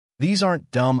These aren't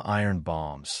dumb iron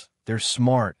bombs. They're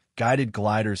smart, guided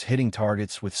gliders hitting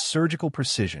targets with surgical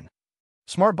precision.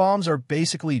 Smart bombs are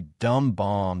basically dumb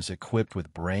bombs equipped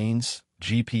with brains,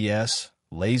 GPS,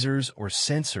 lasers or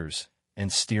sensors,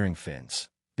 and steering fins.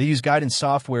 They use guidance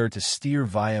software to steer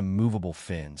via movable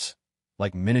fins,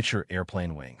 like miniature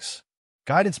airplane wings.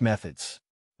 Guidance methods.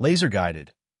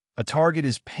 Laser-guided. A target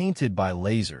is painted by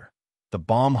laser. The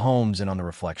bomb homes in on the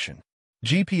reflection.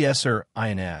 GPS or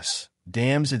INS.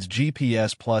 DAMs its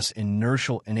GPS plus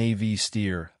inertial NAV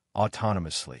steer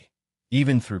autonomously,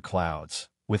 even through clouds,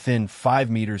 within 5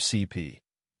 meters CP.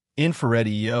 Infrared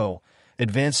EO.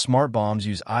 Advanced smart bombs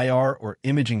use IR or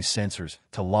imaging sensors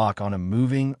to lock on a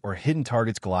moving or hidden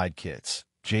target's glide kits.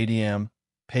 JDAM,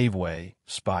 Paveway,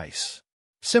 SPICE.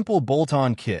 Simple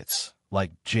bolt-on kits,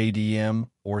 like JDAM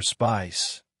or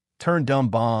SPICE, turn dumb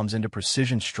bombs into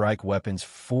precision strike weapons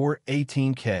for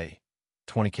 18K,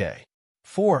 20K.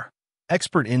 4.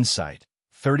 Expert Insight,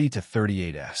 30 to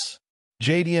 38S.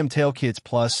 JDAM tail kits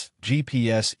plus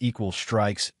GPS equals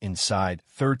strikes inside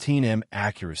 13M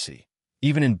accuracy,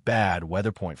 even in bad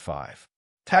weather. 5.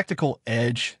 Tactical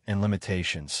edge and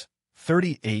limitations,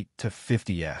 38 to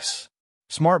 50S.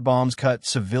 Smart bombs cut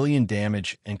civilian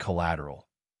damage and collateral,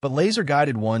 but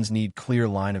laser-guided ones need clear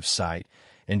line of sight,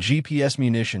 and GPS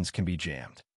munitions can be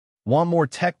jammed. Want more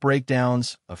tech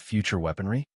breakdowns of future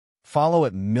weaponry? Follow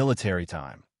at Military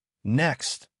Time.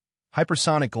 Next,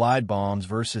 hypersonic glide bombs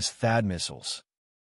versus THAAD missiles.